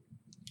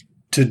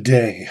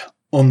Today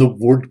on the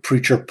Word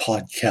Preacher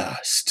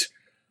podcast,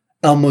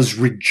 Alma's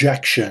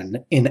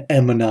rejection in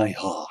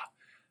Ammonihah,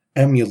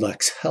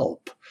 Amulek's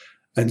help,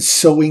 and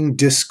sowing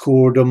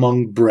discord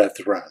among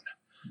brethren.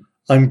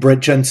 I'm Brett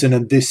Jensen,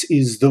 and this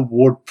is the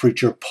Word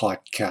Preacher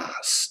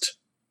podcast.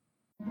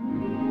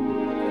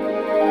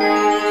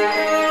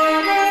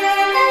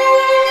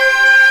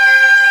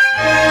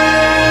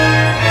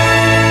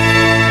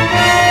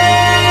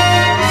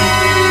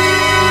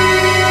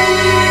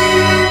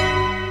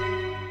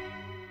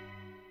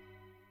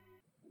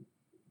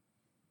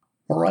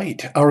 All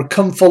right, our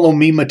Come Follow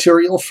Me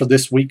material for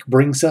this week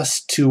brings us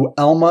to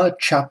Alma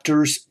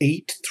chapters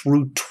 8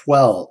 through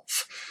 12.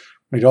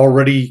 We'd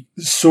already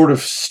sort of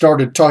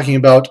started talking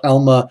about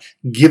Alma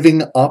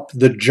giving up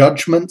the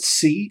judgment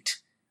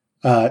seat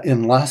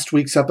in last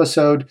week's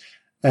episode,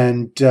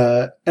 and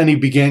he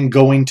began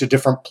going to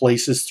different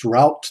places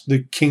throughout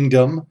the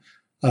kingdom,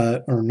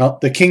 or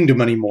not the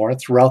kingdom anymore,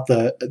 throughout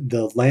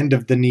the land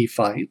of the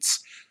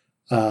Nephites.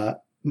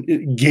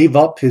 Gave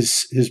up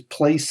his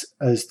place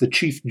as the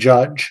chief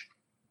judge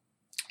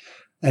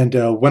and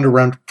went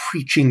around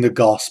preaching the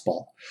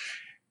gospel.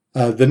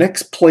 The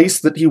next place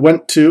that he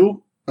went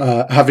to,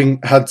 having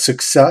had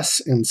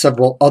success in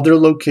several other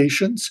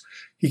locations,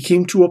 he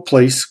came to a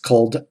place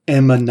called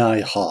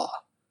Ammonihah.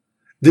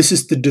 This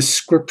is the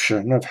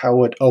description of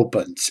how it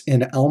opens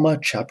in Alma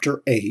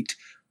chapter 8,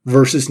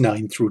 verses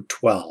 9 through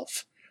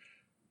 12.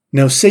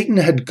 Now Satan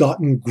had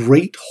gotten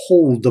great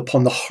hold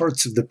upon the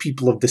hearts of the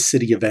people of the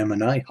city of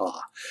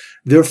Ammonihah.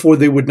 Therefore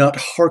they would not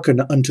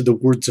hearken unto the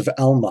words of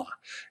Alma.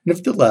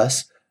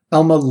 Nevertheless,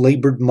 Alma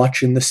labored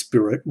much in the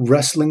Spirit,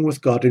 wrestling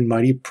with God in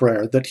mighty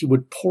prayer, that he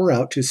would pour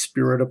out his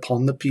Spirit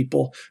upon the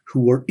people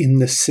who were in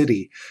the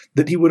city,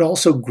 that he would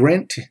also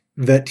grant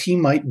that he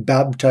might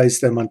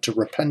baptize them unto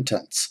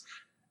repentance.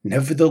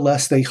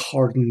 Nevertheless they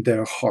hardened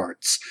their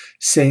hearts,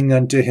 saying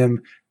unto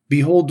him,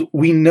 Behold,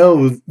 we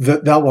know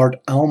that thou art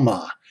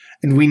Alma,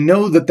 and we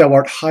know that thou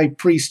art high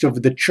priest over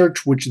the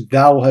church which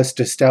thou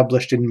hast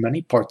established in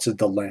many parts of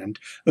the land,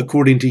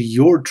 according to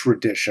your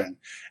tradition.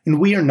 And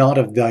we are not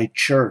of thy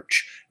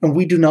church, and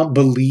we do not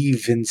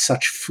believe in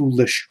such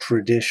foolish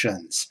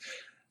traditions.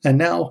 And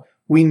now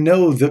we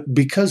know that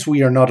because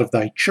we are not of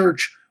thy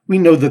church, we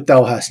know that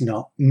thou hast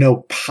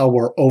no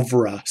power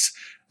over us,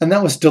 and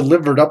thou hast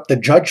delivered up the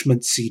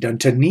judgment seat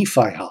unto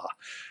Nephihah.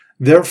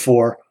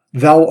 Therefore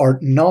thou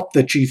art not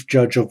the chief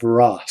judge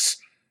over us.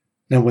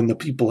 Now when the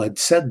people had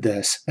said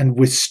this, and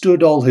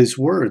withstood all his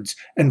words,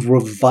 and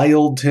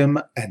reviled him,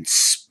 and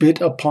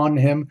spit upon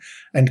him,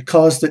 and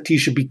caused that he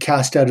should be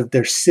cast out of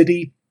their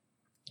city,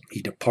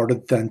 he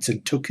departed thence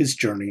and took his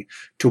journey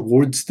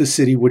towards the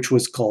city which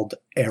was called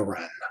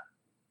Aran.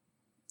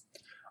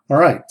 All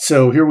right,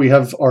 so here we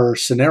have our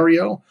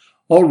scenario.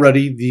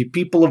 Already the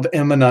people of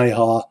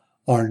Ammonihah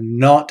are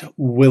not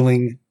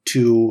willing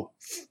to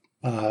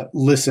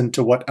listen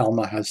to what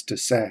Alma has to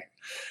say.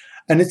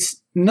 And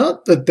it's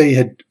not that they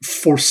had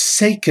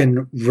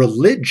forsaken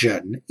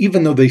religion,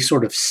 even though they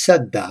sort of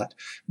said that,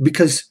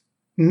 because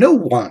no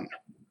one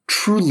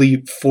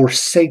truly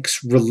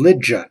forsakes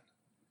religion.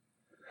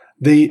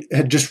 They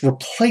had just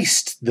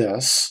replaced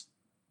this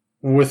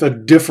with a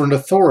different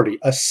authority,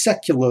 a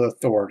secular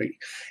authority.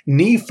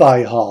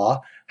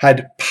 Nephihah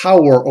had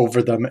power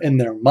over them in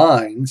their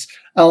minds.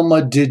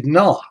 Alma did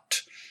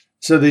not.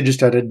 So they just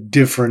had a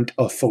different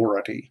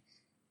authority.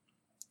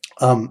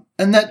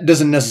 And that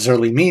doesn't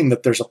necessarily mean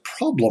that there's a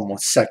problem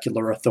with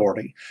secular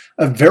authority.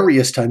 At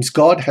various times,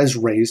 God has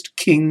raised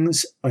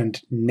kings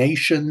and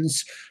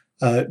nations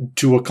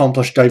to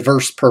accomplish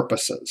diverse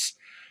purposes.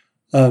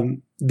 The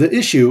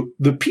issue,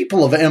 the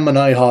people of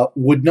Ammonihah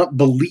would not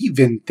believe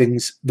in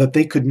things that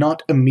they could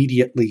not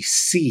immediately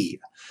see.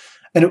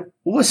 And it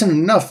wasn't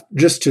enough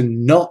just to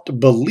not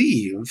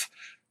believe.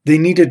 They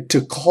needed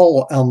to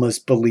call Alma's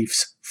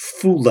beliefs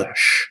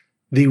foolish.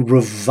 They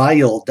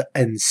reviled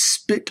and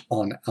spit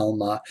on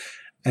Alma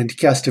and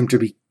caused him to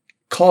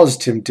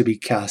be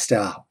cast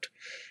out.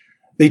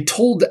 They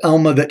told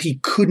Alma that he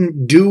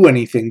couldn't do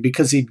anything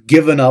because he'd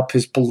given up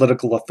his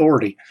political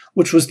authority,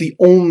 which was the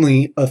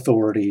only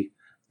authority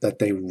that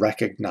they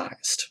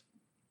recognized.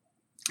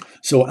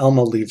 So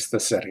Alma leaves the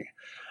city,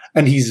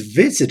 and he's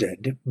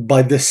visited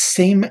by the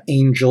same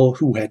angel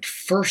who had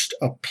first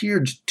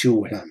appeared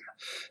to him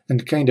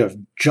and kind of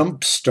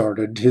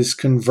jump-started his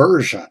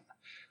conversion.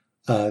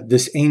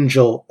 This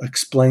angel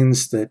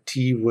explains that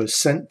he was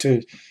sent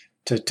to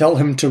tell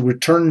him to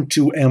return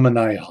to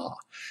Ammonihah.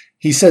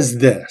 He says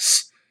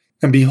this,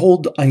 And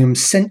behold, I am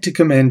sent to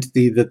command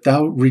thee that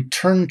thou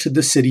return to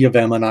the city of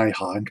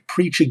Ammonihah, and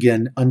preach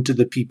again unto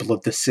the people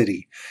of the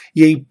city.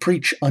 Yea,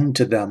 preach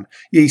unto them,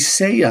 yea,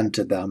 say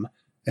unto them,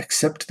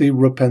 Except they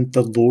repent,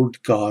 the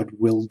Lord God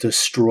will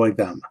destroy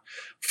them.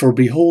 For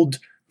behold,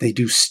 they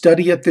do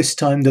study at this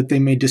time that they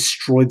may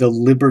destroy the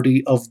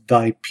liberty of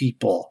thy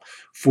people.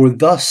 For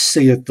thus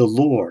saith the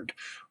Lord,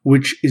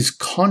 which is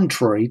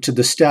contrary to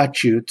the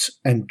statutes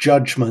and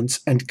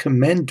judgments and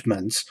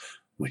commandments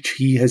which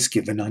he has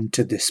given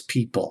unto this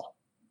people.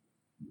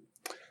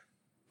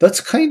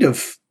 That's kind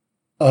of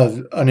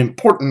an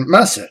important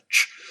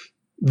message.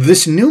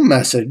 This new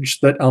message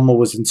that Alma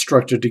was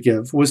instructed to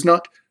give was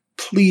not,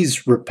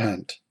 please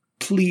repent,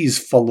 please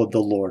follow the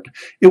Lord.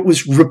 It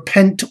was,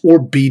 repent or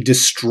be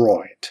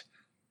destroyed.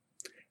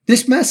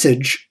 This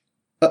message,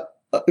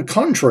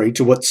 contrary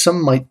to what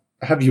some might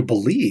have you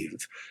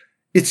believe,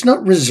 it's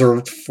not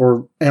reserved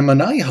for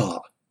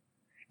Ammonihah.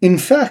 In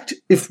fact,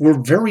 if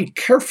we're very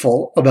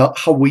careful about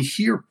how we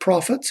hear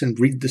prophets and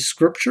read the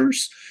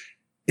scriptures,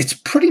 it's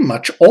pretty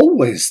much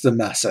always the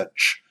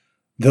message.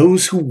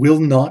 Those who will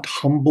not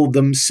humble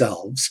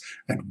themselves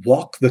and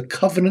walk the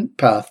covenant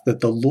path that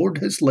the Lord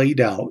has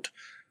laid out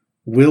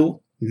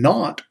will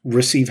not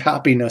receive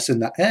happiness in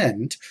the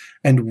end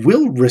and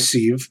will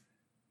receive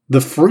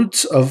the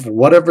fruits of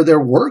whatever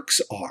their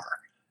works are.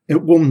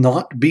 It will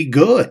not be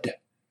good.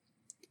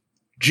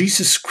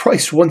 Jesus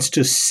Christ wants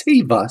to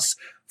save us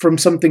from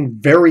something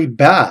very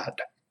bad,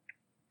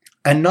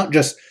 and not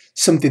just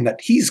something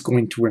that he's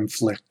going to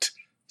inflict,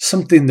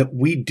 something that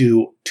we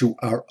do to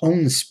our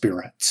own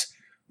spirits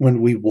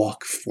when we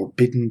walk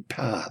forbidden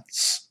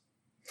paths.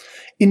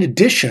 In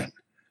addition,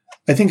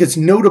 I think it's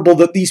notable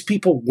that these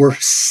people were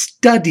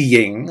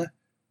studying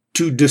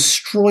to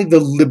destroy the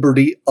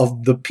liberty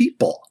of the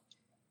people.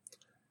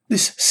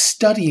 This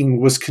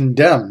studying was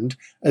condemned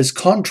as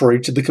contrary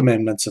to the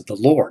commandments of the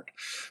Lord.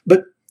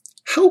 But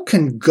how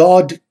can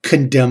God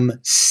condemn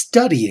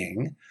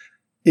studying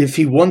if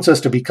he wants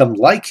us to become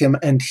like him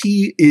and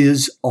he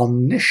is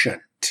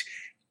omniscient,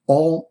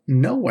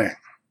 all-knowing?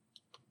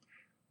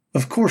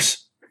 Of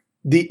course,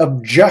 the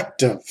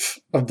objective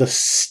of the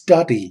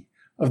study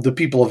of the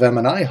people of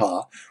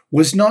Ammonihah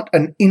was not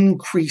an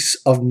increase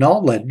of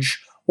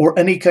knowledge or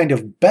any kind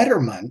of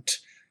betterment.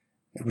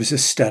 It was a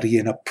study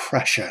in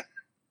oppression.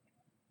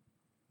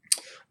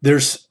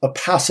 There's a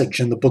passage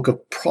in the book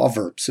of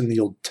Proverbs in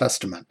the Old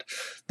Testament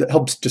that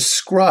helps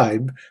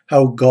describe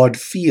how God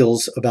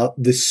feels about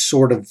this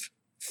sort of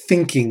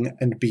thinking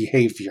and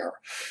behavior.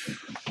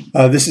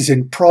 This is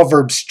in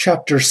Proverbs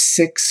chapter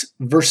 6,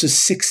 verses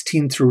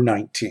 16 through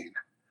 19.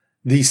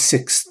 These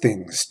 6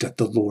 things doth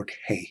the Lord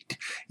hate,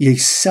 yea,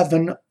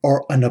 7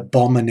 are an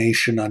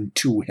abomination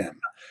unto him: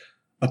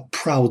 a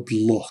proud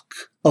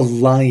look, a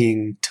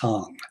lying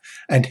tongue,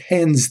 and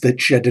hands that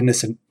shed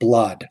innocent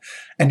blood,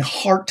 and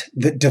heart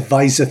that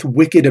deviseth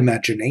wicked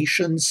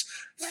imaginations,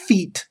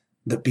 feet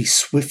that be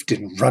swift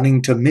in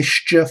running to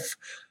mischief,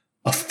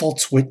 a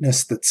false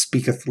witness that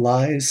speaketh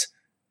lies,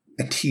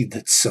 and he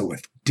that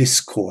soweth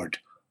discord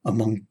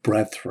among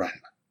brethren.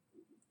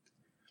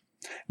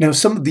 Now,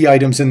 some of the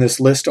items in this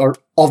list are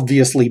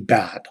obviously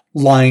bad.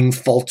 Lying,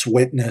 false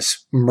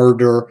witness,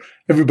 murder.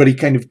 Everybody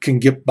kind of can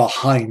get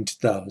behind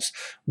those.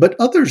 But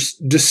others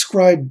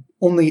describe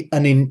only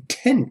an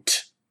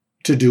intent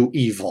to do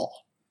evil,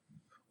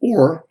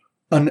 or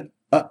an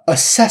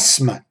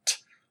assessment,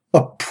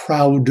 a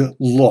proud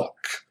look,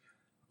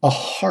 a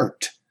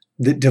heart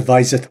that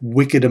deviseth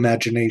wicked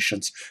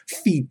imaginations,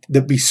 feet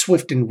that be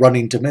swift in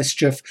running to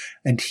mischief,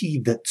 and he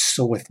that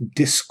soweth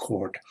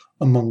discord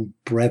among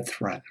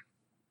brethren.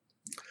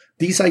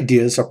 These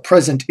ideas are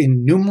present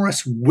in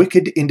numerous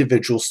wicked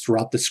individuals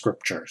throughout the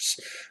scriptures.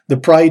 The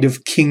pride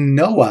of King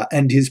Noah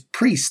and his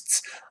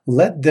priests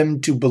led them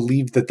to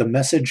believe that the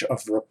message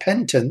of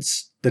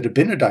repentance that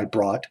Abinadi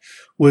brought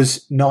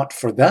was not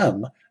for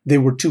them. They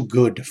were too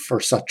good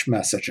for such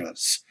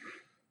messages.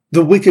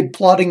 The wicked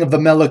plotting of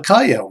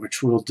Amalickiah,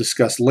 which we'll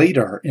discuss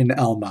later in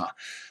Alma,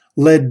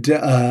 led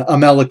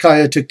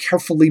Amalickiah to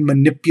carefully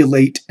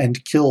manipulate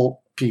and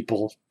kill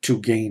people to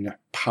gain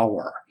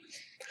power.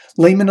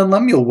 Laman and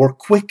Lemuel were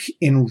quick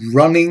in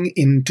running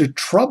into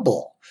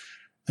trouble,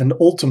 and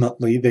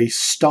ultimately they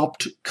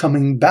stopped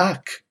coming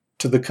back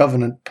to the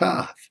covenant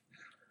path.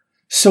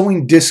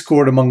 Sowing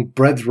discord among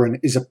brethren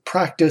is a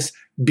practice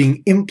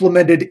being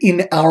implemented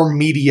in our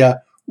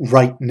media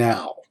right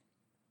now.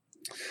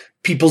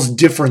 People's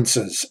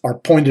differences are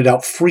pointed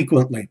out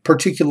frequently,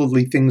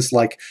 particularly things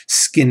like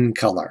skin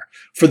color,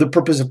 for the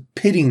purpose of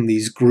pitting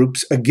these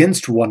groups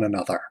against one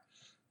another.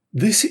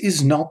 This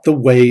is not the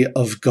way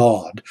of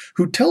God,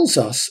 who tells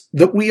us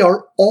that we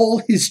are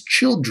all his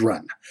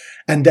children,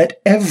 and that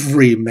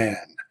every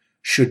man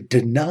should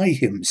deny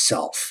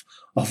himself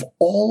of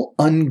all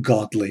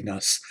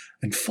ungodliness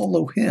and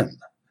follow him.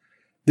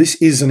 This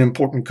is an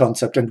important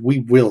concept, and we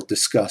will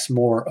discuss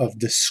more of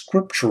the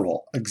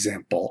scriptural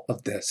example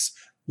of this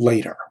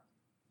later.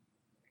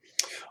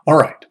 All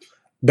right,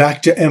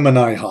 back to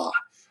Ammonihah.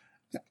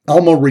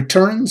 Alma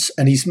returns,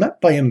 and he's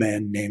met by a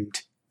man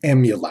named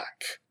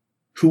Amulek,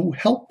 who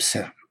helps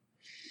him.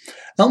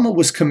 Alma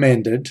was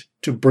commanded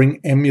to bring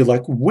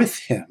Amulek with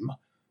him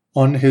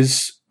on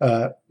his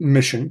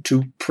mission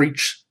to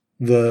preach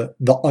the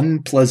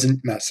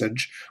unpleasant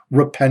message,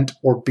 repent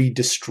or be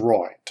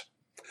destroyed.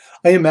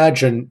 I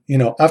imagine,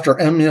 after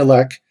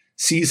Amulek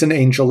sees an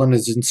angel and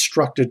is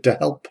instructed to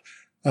help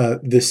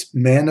this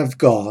man of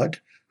God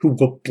who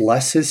will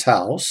bless his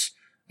house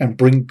and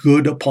bring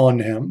good upon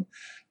him,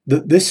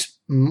 that this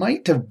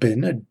might have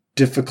been a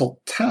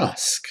difficult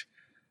task.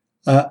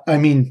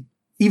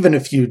 Even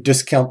if you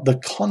discount the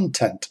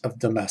content of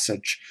the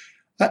message,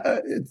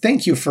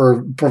 Thank you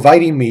for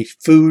providing me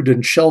food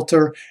and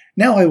shelter.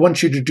 Now I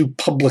want you to do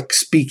public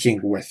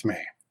speaking with me.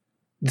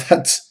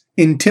 That's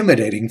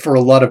intimidating for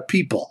a lot of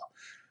people.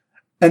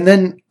 And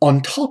then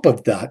on top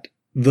of that,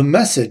 the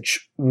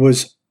message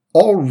was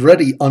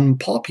already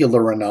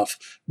unpopular enough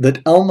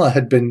that Alma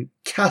had been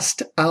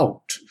cast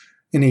out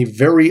in a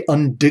very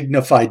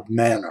undignified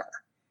manner.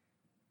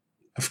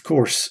 Of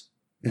course,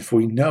 if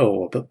we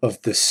know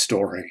of this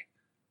story,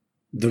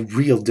 the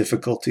real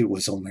difficulty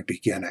was only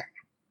beginning.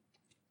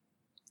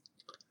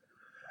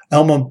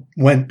 Alma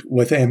went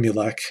with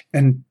Amulek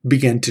and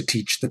began to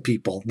teach the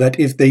people that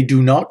if they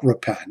do not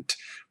repent,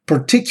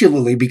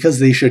 particularly because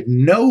they should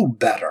know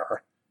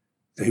better,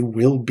 they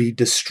will be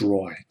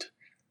destroyed.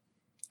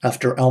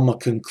 After Alma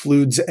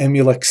concludes,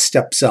 Amulek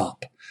steps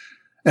up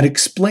and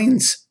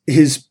explains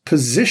his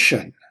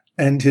position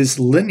and his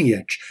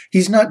lineage.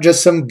 He's not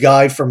just some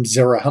guy from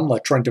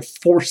Zarahemla trying to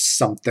force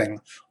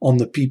something on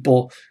the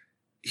people.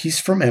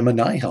 He's from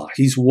Ammonihah.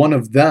 He's one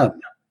of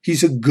them.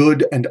 He's a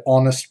good and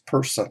honest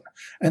person,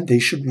 and they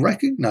should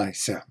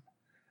recognize him.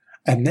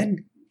 And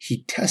then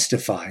he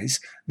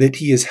testifies that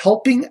he is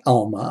helping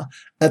Alma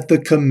at the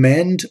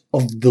command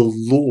of the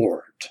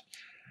Lord.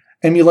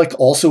 Amulek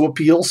also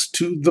appeals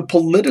to the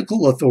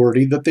political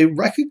authority that they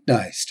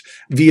recognized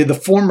via the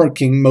former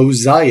king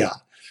Mosiah,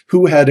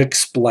 who had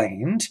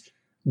explained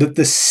that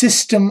the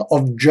system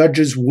of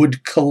judges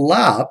would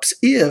collapse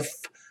if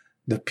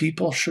the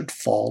people should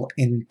fall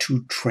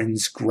into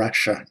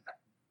transgression.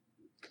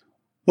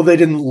 Well, they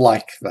didn't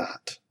like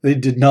that. They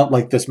did not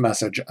like this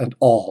message at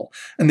all.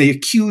 And they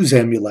accuse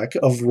Amulek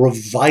of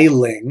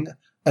reviling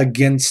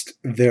against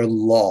their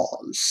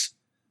laws.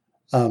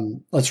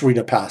 Let's read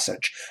a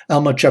passage.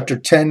 Alma chapter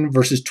 10,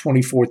 verses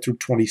 24 through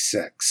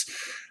 26.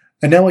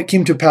 And now it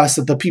came to pass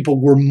that the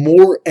people were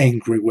more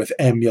angry with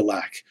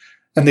Amulek,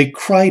 and they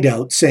cried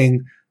out,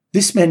 saying,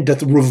 This man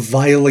doth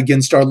revile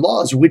against our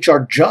laws, which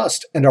are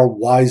just, and our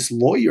wise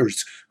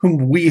lawyers,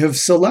 whom we have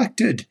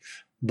selected.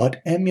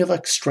 But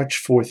Amulek stretched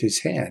forth his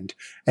hand,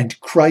 and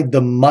cried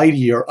the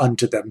mightier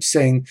unto them,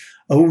 saying,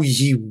 O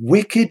ye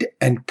wicked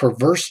and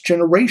perverse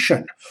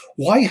generation,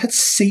 why hath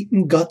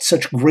Satan got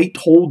such great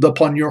hold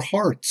upon your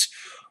hearts?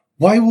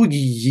 Why will ye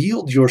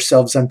yield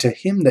yourselves unto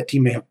him, that he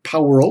may have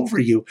power over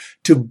you,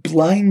 to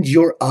blind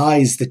your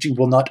eyes, that you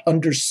will not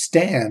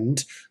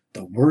understand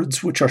the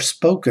words which are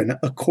spoken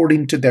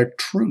according to their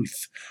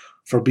truth?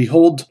 For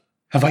behold,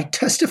 have I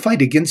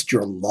testified against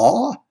your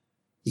law?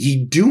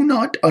 Ye do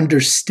not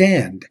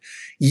understand.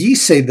 Ye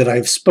say that I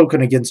have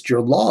spoken against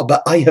your law,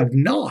 but I have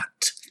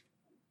not.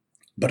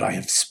 But I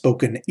have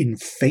spoken in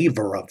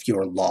favor of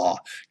your law,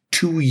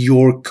 to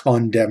your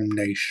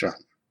condemnation.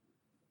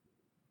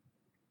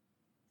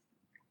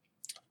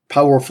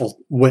 Powerful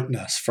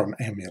witness from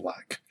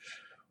Amulek,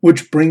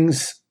 which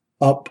brings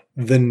up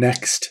the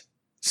next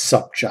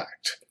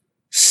subject,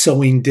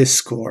 sowing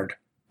discord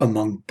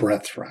among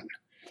brethren.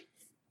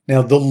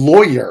 Now, the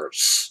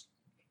lawyers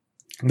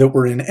that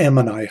were in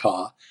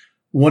Ammonihah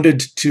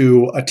wanted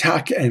to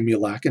attack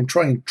Amulek and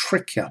try and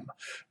trick him,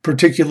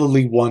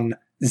 particularly one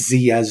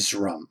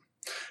Zeezrom.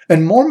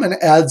 And Mormon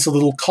adds a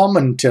little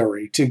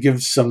commentary to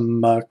give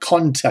some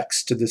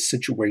context to this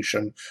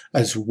situation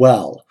as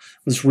well.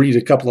 Let's read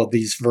a couple of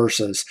these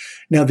verses.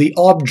 Now, the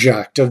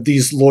object of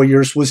these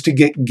lawyers was to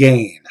get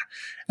gain,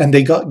 and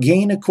they got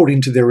gain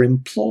according to their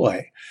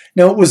employ.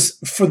 Now, it was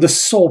for the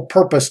sole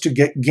purpose to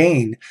get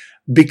gain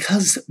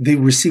because they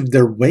received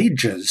their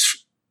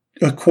wages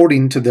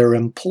according to their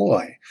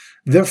employ.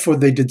 Therefore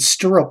they did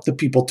stir up the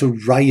people to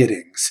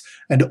riotings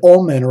and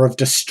all manner of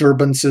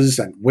disturbances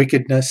and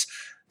wickedness,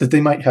 that they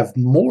might have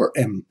more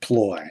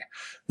employ,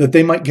 that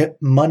they might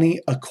get money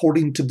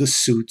according to the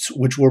suits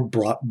which were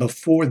brought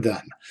before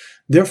them.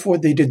 Therefore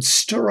they did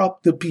stir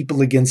up the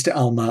people against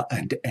Alma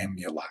and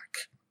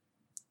Amulek.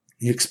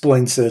 He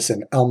explains this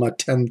in Alma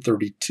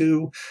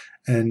 10:32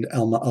 and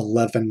Alma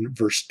 11,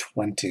 verse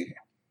 20.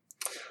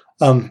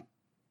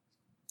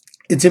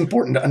 It's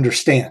important to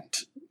understand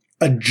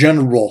a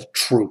general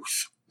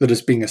truth that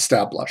is being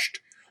established,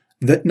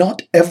 that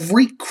not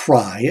every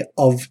cry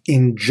of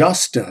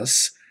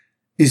injustice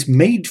is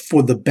made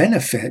for the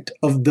benefit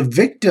of the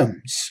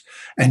victims,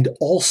 and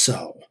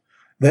also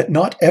that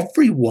not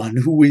everyone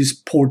who is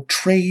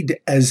portrayed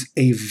as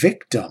a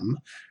victim,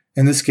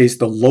 in this case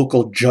the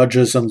local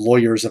judges and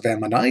lawyers of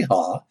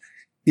Ammonihah,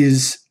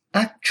 is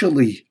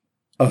actually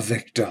a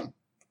victim.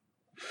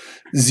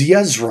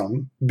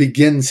 Zeezrom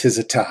begins his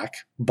attack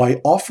by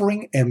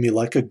offering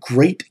Amulek a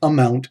great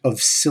amount of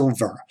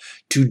silver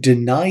to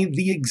deny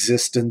the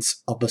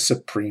existence of a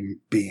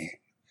supreme being.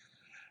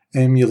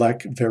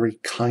 Amulek very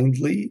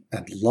kindly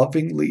and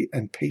lovingly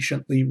and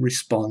patiently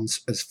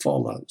responds as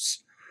follows.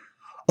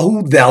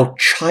 O thou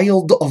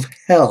child of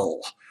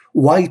hell,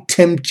 why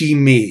tempt ye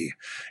me?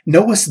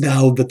 Knowest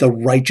thou that the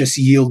righteous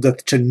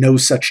yieldeth to no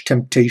such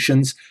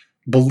temptations?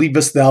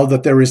 Believest thou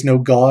that there is no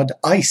God?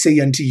 I say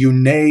unto you,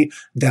 nay,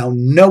 thou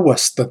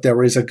knowest that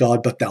there is a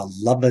God, but thou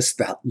lovest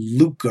that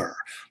lucre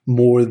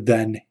more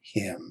than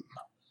him.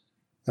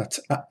 That's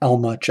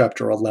Alma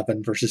chapter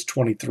 11, verses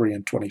 23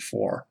 and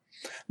 24.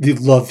 the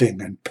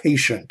loving and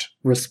patient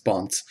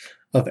response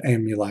of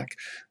Amulek,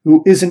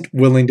 who isn't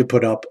willing to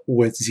put up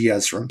with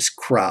Zeezrom's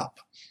crap.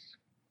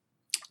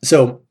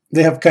 So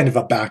they have kind of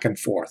a back and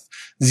forth.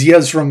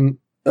 Zeezrom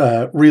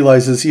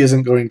realizes he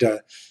isn't going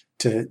to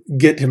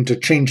get him to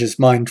change his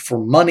mind for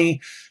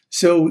money,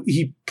 so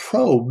he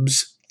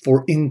probes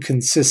for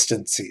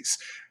inconsistencies.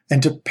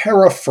 And to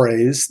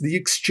paraphrase, the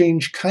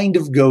exchange kind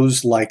of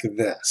goes like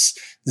this.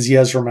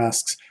 Zeezrom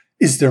asks,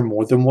 "Is there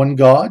more than one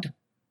God?"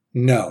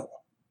 "No."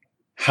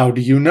 "How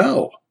do you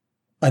know?"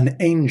 "An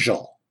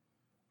angel."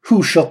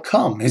 "Who shall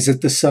come? Is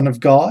it the Son of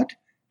God?"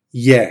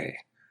 "Yea."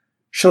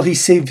 "Shall he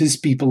save his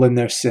people in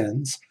their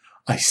sins?"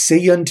 "I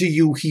say unto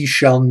you, he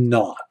shall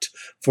not,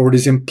 for it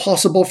is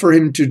impossible for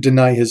him to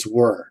deny his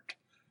word."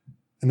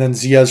 And then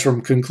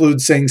Zeezrom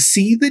concludes saying,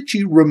 "See that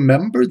ye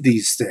remember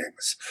these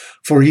things.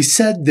 For he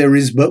said, there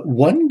is but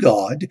one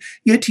God,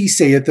 yet he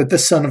saith that the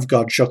Son of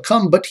God shall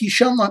come, but he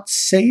shall not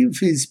save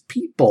his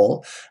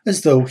people,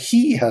 as though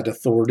he had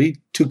authority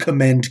to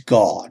command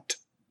God."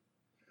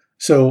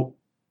 So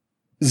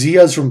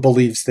Zeezrom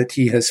believes that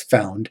he has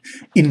found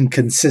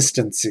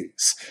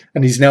inconsistencies,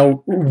 and he's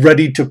now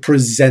ready to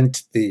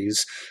present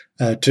these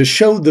to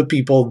show the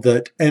people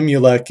that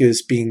Amulek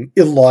is being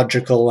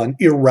illogical and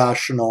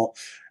irrational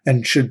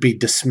and should be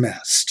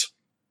dismissed.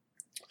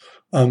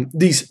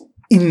 These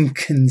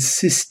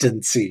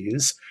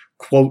inconsistencies,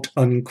 quote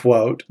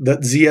unquote,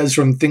 that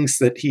Zeezrom thinks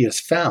that he has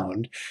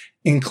found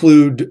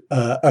include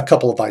a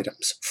couple of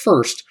items.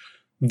 First,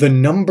 the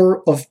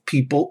number of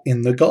people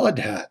in the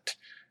Godhead.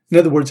 In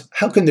other words,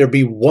 how can there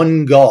be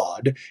one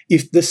God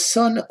if the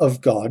Son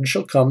of God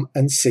shall come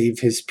and save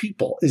his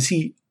people? Is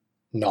he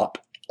not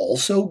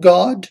also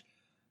God?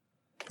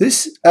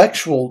 This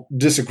actual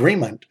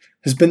disagreement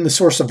has been the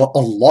source of a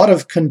lot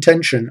of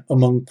contention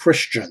among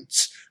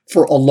Christians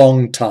for a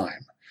long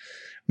time.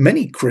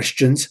 Many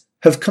Christians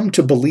have come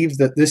to believe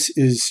that this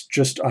is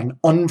just an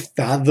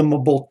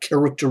unfathomable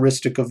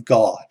characteristic of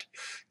God,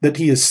 that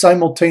he is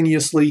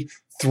simultaneously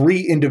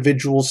three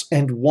individuals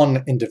and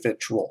one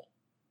individual.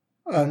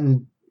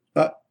 And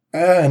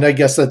I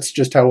guess that's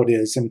just how it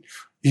is, and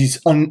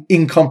he's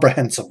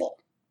incomprehensible.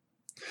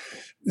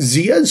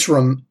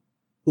 Zeezrom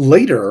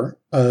later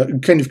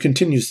kind of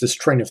continues this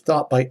train of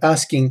thought by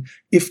asking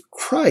if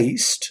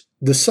Christ,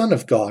 the Son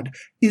of God,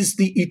 is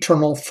the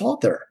eternal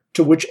Father,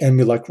 to which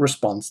Amulek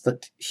responds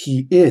that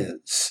he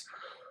is.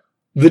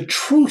 The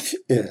truth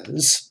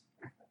is,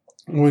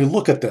 when we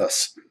look at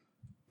this,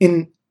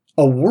 in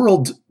a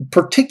world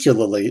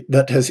particularly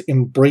that has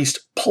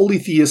embraced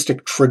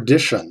polytheistic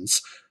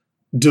traditions,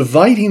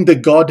 dividing the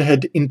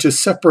Godhead into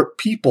separate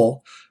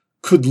people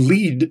could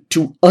lead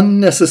to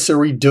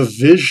unnecessary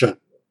division.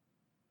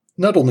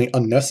 Not only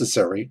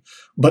unnecessary,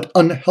 but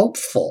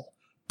unhelpful,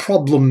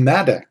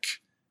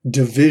 problematic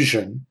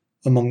division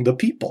among the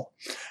people.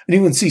 And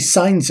you can see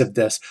signs of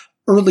this.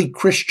 Early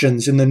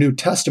Christians in the New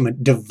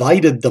Testament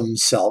divided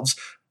themselves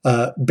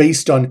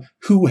based on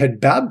who had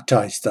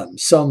baptized them.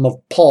 Some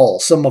of Paul,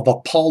 some of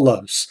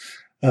Apollos,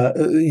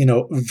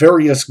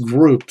 various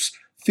groups,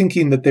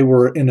 thinking that they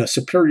were in a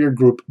superior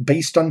group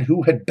based on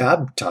who had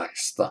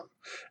baptized them.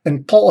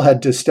 And Paul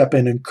had to step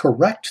in and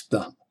correct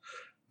them.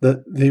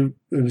 That it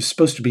was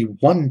supposed to be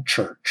one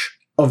church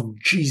of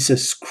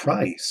Jesus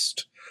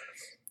Christ.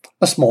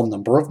 A small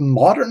number of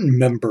modern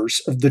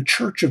members of the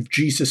Church of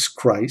Jesus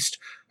Christ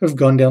have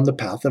gone down the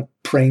path of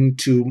praying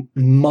to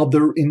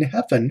Mother in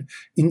Heaven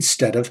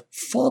instead of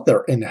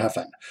Father in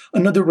Heaven.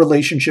 Another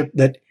relationship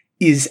that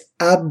is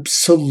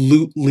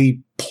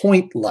absolutely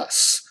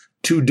pointless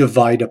to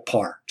divide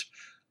apart.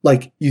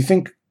 Like, you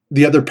think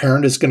the other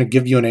parent is going to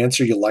give you an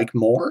answer you like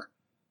more?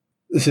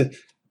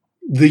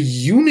 The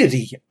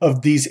unity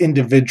of these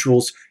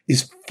individuals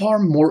is far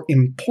more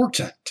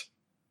important.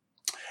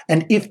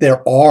 And if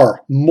there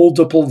are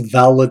multiple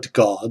valid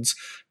gods,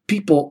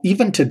 people,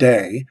 even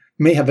today,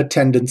 may have a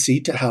tendency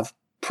to have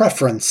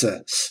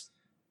preferences.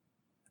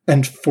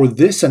 And for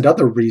this and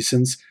other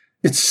reasons,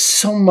 it's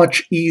so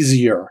much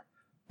easier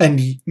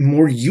and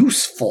more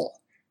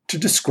useful to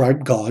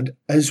describe God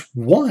as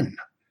one.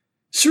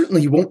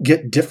 Certainly you won't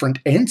get different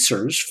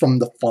answers from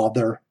the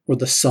Father or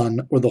the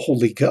Son or the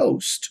Holy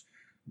Ghost.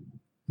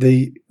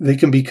 They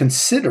can be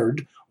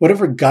considered,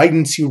 whatever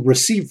guidance you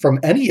receive from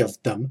any of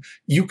them,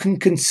 you can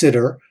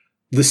consider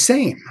the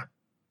same.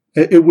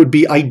 It would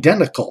be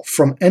identical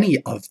from any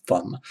of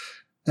them.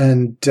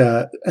 And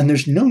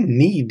there's no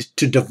need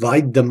to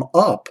divide them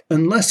up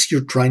unless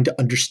you're trying to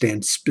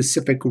understand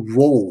specific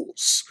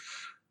roles.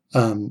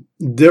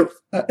 There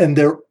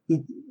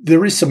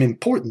is some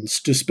importance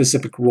to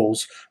specific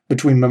roles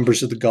between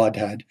members of the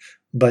Godhead,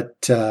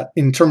 but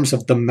in terms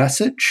of the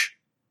message,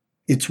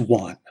 it's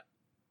one.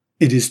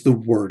 It is the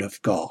Word of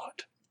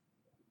God.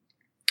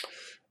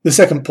 The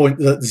second point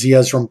that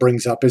Zeezrom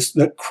brings up is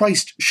that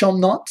Christ shall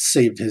not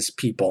save his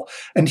people.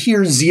 And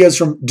here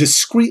Zeezrom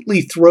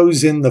discreetly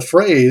throws in the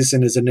phrase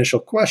in his initial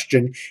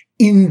question,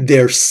 in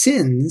their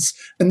sins,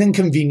 and then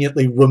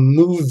conveniently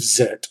removes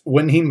it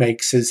when he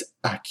makes his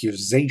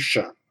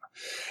accusation.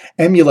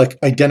 Amulek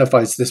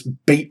identifies this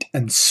bait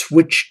and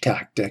switch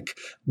tactic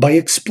by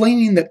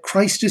explaining that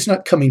Christ is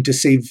not coming to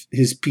save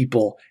his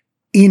people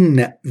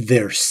in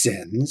their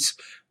sins,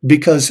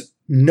 because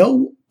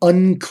no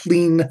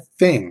unclean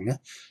thing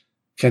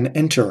can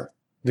enter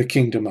the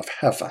kingdom of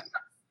heaven.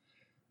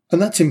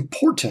 And that's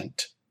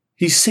important.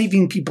 He's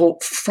saving people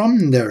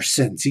from their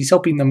sins. He's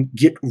helping them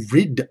get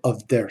rid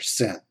of their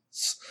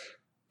sins.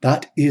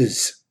 That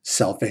is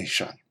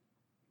salvation.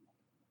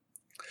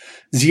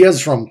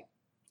 Zeezrom,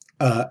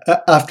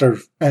 after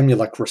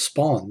Amulek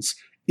responds,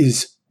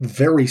 is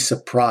very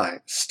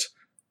surprised,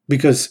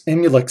 because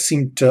Amulek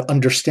seemed to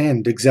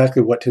understand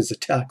exactly what his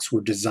attacks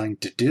were designed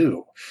to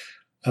do,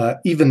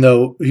 even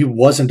though he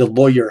wasn't a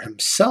lawyer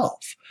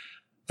himself.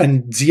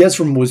 And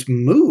Zeezrom was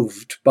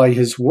moved by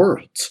his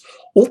words.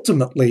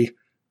 Ultimately,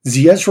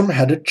 Zeezrom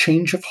had a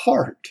change of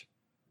heart,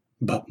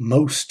 but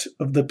most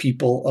of the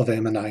people of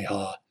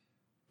Ammonihah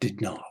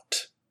did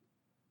not.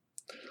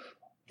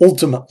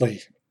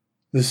 Ultimately,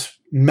 this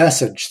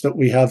message that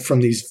we have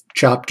from these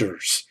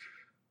chapters: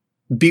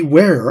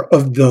 beware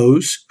of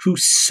those who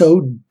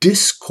sow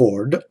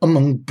discord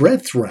among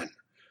brethren.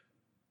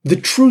 The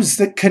truths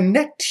that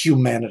connect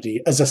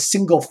humanity as a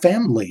single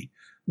family,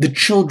 the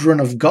children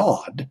of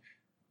God,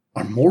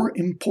 are more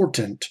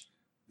important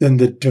than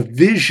the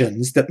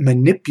divisions that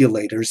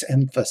manipulators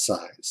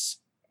emphasize.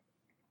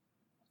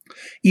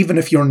 Even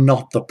if you're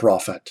not the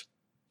prophet,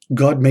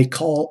 God may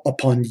call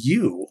upon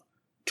you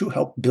to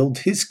help build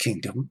his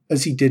kingdom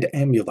as he did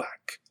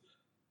Amulek.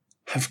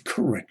 Have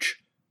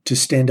courage to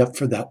stand up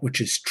for that which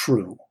is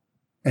true,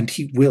 and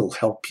he will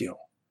help you.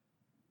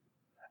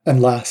 And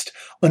last,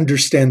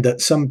 understand that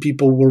some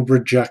people will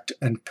reject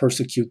and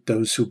persecute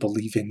those who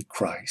believe in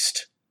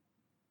Christ.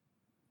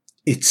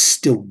 It's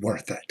still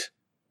worth it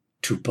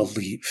to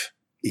believe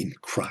in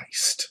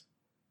Christ.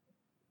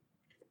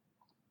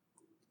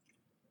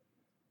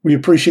 We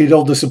appreciate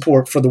all the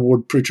support for the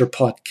Word Preacher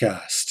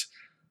podcast.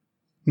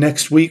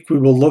 Next week, we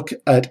will look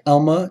at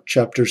Alma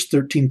chapters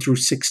 13 through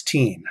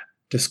 16,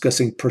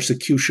 discussing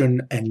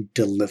persecution and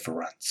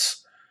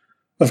deliverance.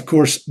 Of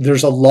course,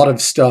 there's a lot of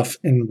stuff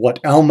in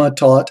what Alma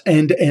taught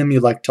and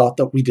Amulek taught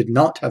that we did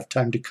not have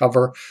time to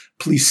cover.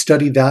 Please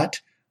study that,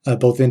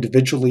 both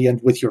individually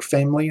and with your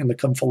family in the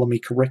Come Follow Me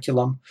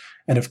curriculum.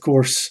 And of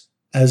course,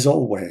 as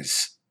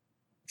always,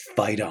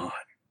 fight on.